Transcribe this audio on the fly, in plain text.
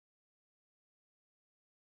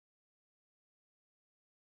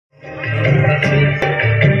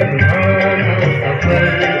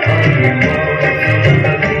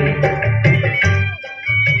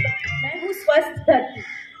मैं हूँ स्वस्थ धरती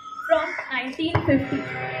from 1950।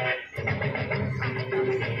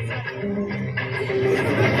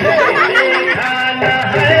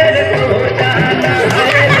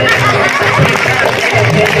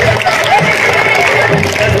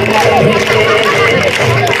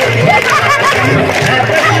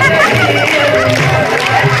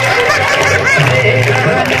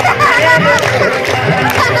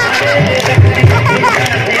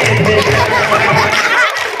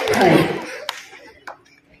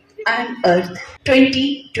 I'm Earth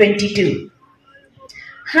 2022.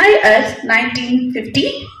 Hi Earth 1950.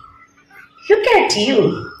 Look at you.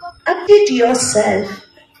 Update yourself.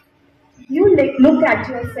 You look at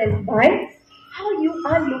yourself, boy. How you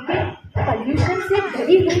are looking. Pollution से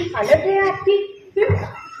भरी हुई हालत है आपकी।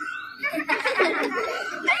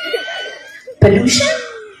 Pollution?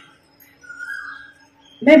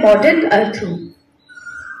 मैं मॉडर्न अर्थ हूँ।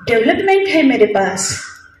 डेवलपमेंट है मेरे पास।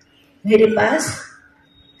 मेरे पास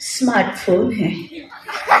स्मार्टफोन है।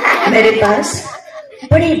 मेरे पास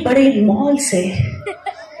बड़े बड़े मॉल्स है।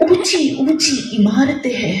 ऊंची ऊंची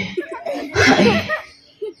इमारतें हैं। हाय,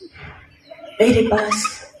 मेरे पास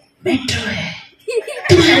मेट्रो है।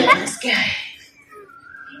 तुम्हारे पास क्या है?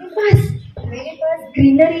 मेरे पास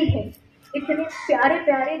ग्रीनरी है। इतने प्यारे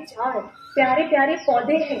प्यारे झाड़, प्यारे प्यारे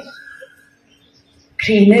पौधे हैं।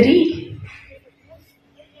 ग्रीनरी?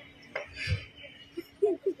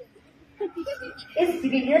 इस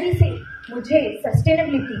ग्रीनरी से मुझे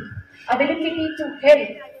sustainability, availability to health,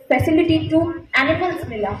 facility to animals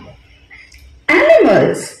मिला है।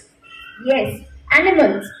 Animals? Yes,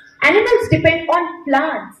 animals. Animals depend on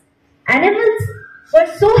plants. Animals were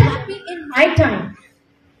so happy in my time.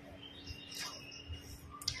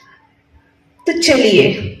 तो चलिए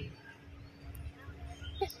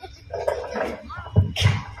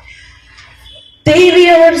देवी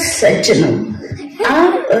और सज्जनों,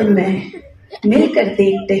 आप और मैं मिलकर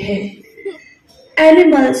देखते हैं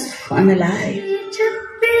एनिमल्स फन लाइव। जब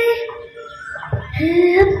पे है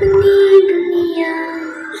अपनी दुनिया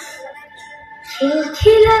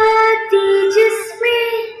खिलखिलाती, जिसमें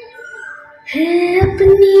है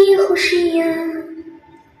अपनी खुशियाँ,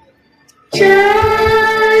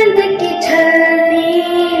 चांद की छलनी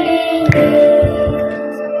लेंगे,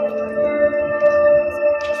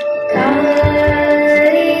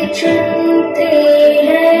 तारे चुनते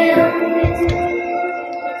हैं हम,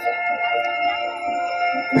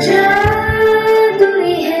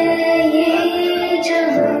 जादुई है ये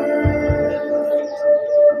जहां,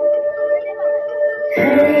 है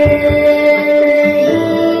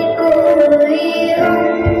नहीं कोई हम।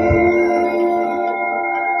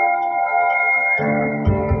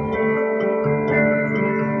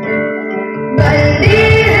 बंदे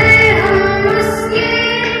हैं हम उसके,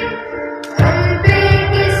 हम पे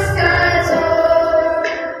किसका जोर,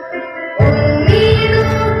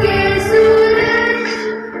 उम्मीदों के सूरज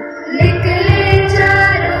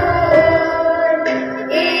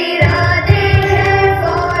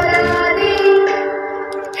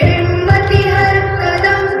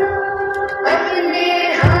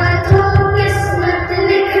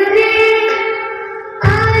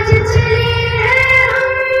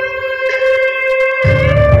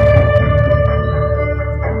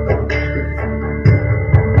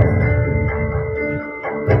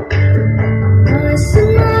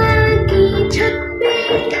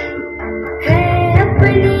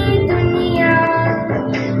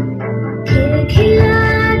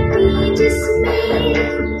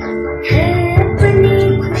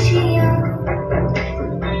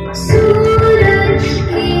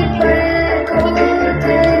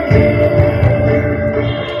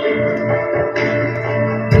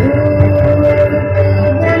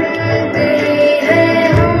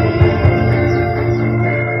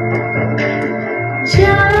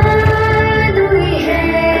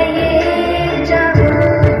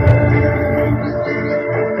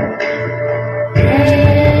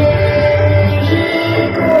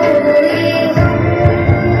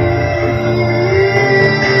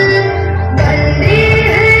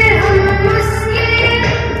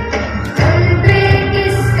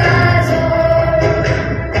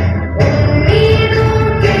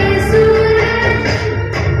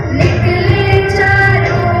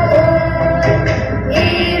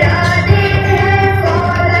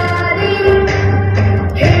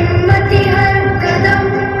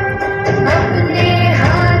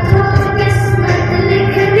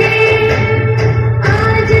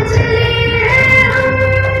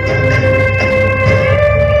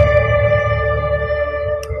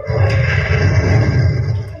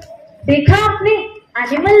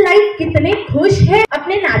कितने खुश हैं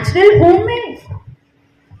अपने नेचुरल होम में।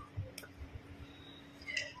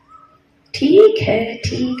 ठीक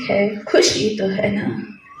है, खुशी तो है ना,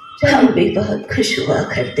 हम भी बहुत खुश हुआ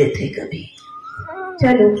करते थे कभी।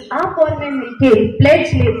 चलो आप और मैं मिलके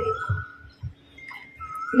प्लेज लेते।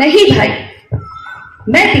 नहीं भाई,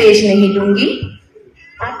 मैं प्लेज नहीं लूंगी।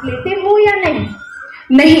 आप लेते हो या नहीं?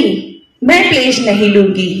 नहीं, मैं प्लेज नहीं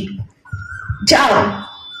लूंगी। जाओ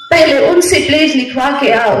पहले उनसे प्लेज लिखवा के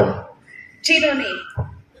आओ जिन्होंने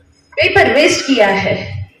पेपर वेस्ट किया है,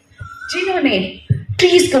 जिन्होंने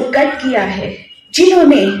ट्रीज को कट किया है,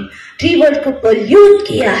 जिन्होंने रिवर को पोल्यूट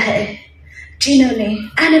किया है, जिन्होंने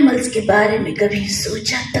एनिमल्स के बारे में कभी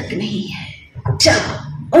सोचा तक नहीं है।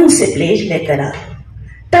 जाओ उनसे प्लेज लेकर आओ,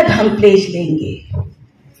 तब हम प्लेज लेंगे।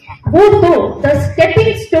 वो तो द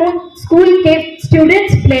स्टेपिंग स्टोन स्कूल के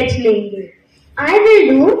स्टूडेंट्स प्लेज लेंगे। I will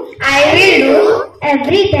do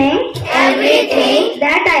everything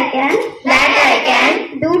that I can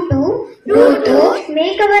do to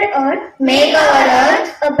make our earth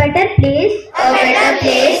a better place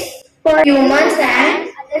for humans and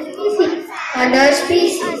other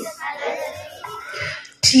species.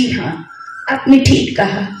 जी हाँ, आपने ठीक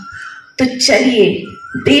कहा। तो चलिए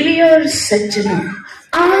देवी और सज्जनों,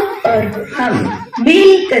 आप और हम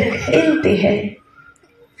मिलकर खेलते हैं।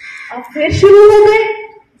 अब फिर शुरू हो गए।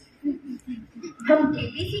 हम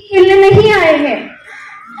केबीसी खेलने नहीं आए हैं।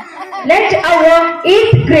 Let our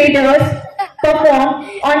 8th graders perform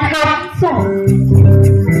on happy song.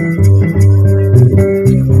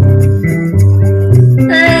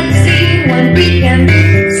 Let's see what we can do.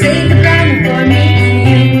 Save the planet for me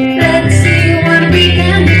and you. Let's see what we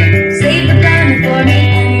can do. Save the planet for me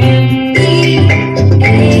and you.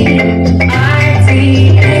 E-A-R-T-A.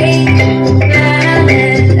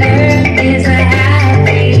 Planet Earth is a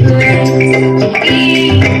happy place.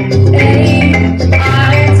 E-A-R-T-A.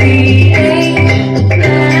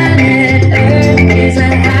 Planet Earth is a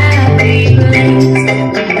happy place.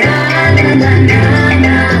 Na na na na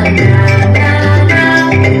na na.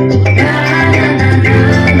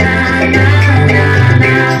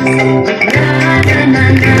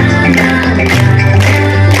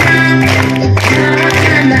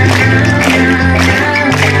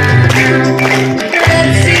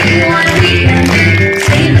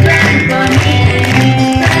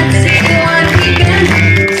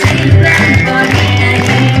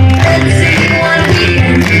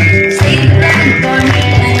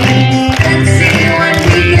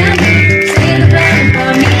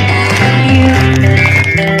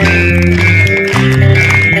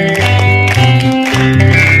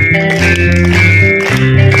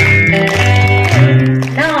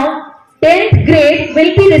 Now, 10th grade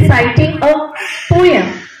will be reciting a poem.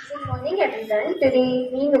 Good morning everyone. Today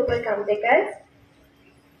me Nupur Kamtekar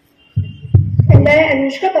and I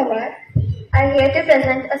Anushka Pawar are here to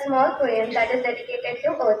present a small poem that is dedicated to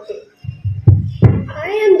Earth Day. I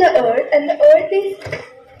am the earth and the earth is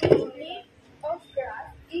made of grass,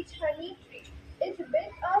 each honey tree, each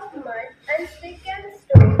bit of mud and stick and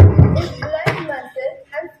stone, each blood, muscle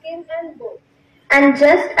and skin and bone. And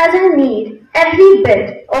just as I need every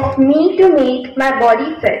bit of me to make my body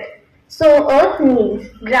fit, so earth needs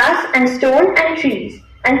grass and stone and trees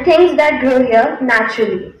and things that grow here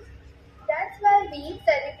naturally. That's why we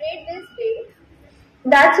celebrate this day.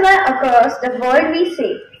 That's why across the world we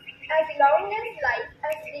say, as long as life,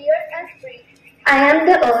 as clear as free, I am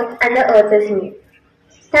the earth and the earth is me.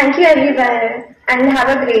 Thank you everyone and have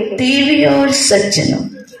a great day. देवी और सज्जनों,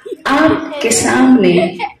 आपके सामने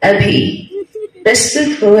अभी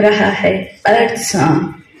प्रस्तुत हो रहा है अर्थ song.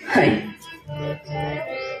 हाय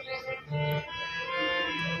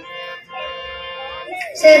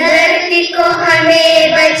धरती को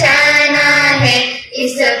हमें बचाना है,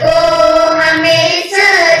 इसको हमें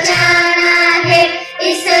सजाना है,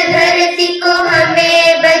 इस धरती को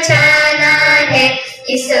हमें बचाना है,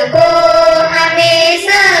 इसको हमें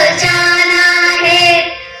सजाना है।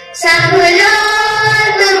 संभलो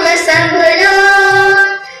तुम संभलो,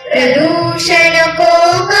 प्रदूषण को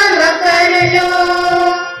कम कर लो।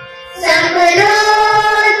 संभलो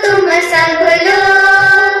तुम संभलो,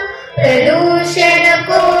 प्रदूषण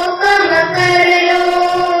को कम कर लो।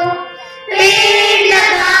 पेड़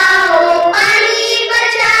लगाओ, पानी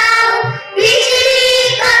बचाओ, बिजली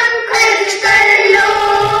कम खर्च कर लो।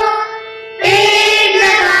 पेड़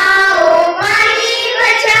लगाओ, पानी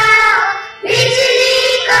बचाओ, बिजली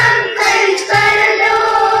कम खर्च कर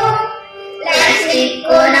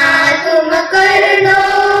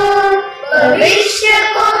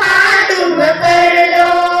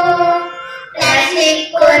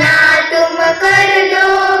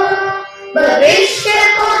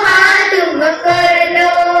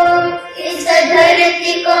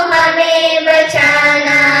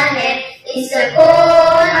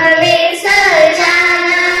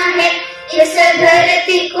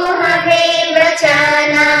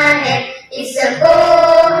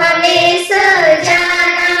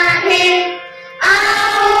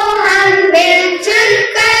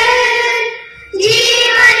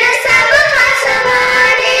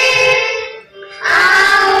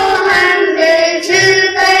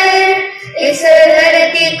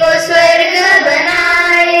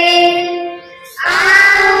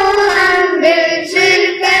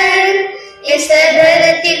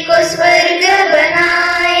स्वर्ग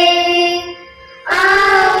बनाए।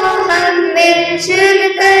 आओ हम मिलजुल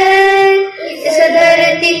कर इस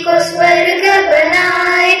धरती को स्वर्ग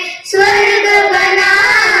बनाए, स्वर्ग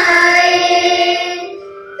बनाए।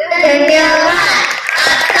 धन्यवाद,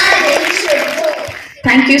 आपका दिन शुभ हो।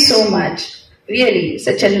 Thank you so much. Really,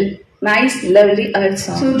 such a nice, lovely earth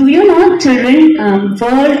song. So, do you know, children,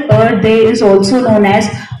 World Earth Day is also known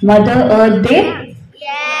as Mother Earth Day?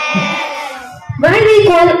 Why we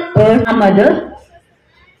call Earth a mother?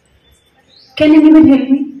 Can anyone help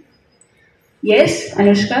me? Yes,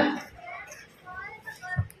 Anushka?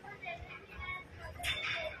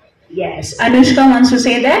 Yes, Anushka wants to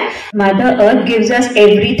say that Mother Earth gives us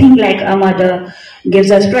everything, like a mother gives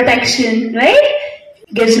us protection, right?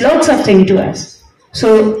 Gives lots of things to us.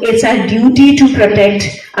 So it's our duty to protect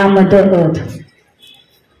our Mother Earth.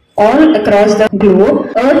 All across the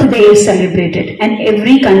globe, Earth Day is celebrated, and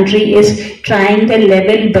every country is trying their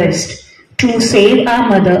level best to save our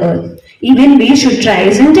Mother Earth. Even we should try,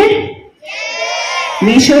 isn't it?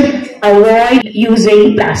 We should avoid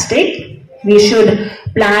using plastic. We should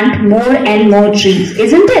plant more and more trees,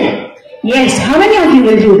 isn't it? Yes, how many of you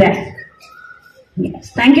will do that?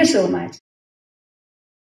 Yes, thank you so much.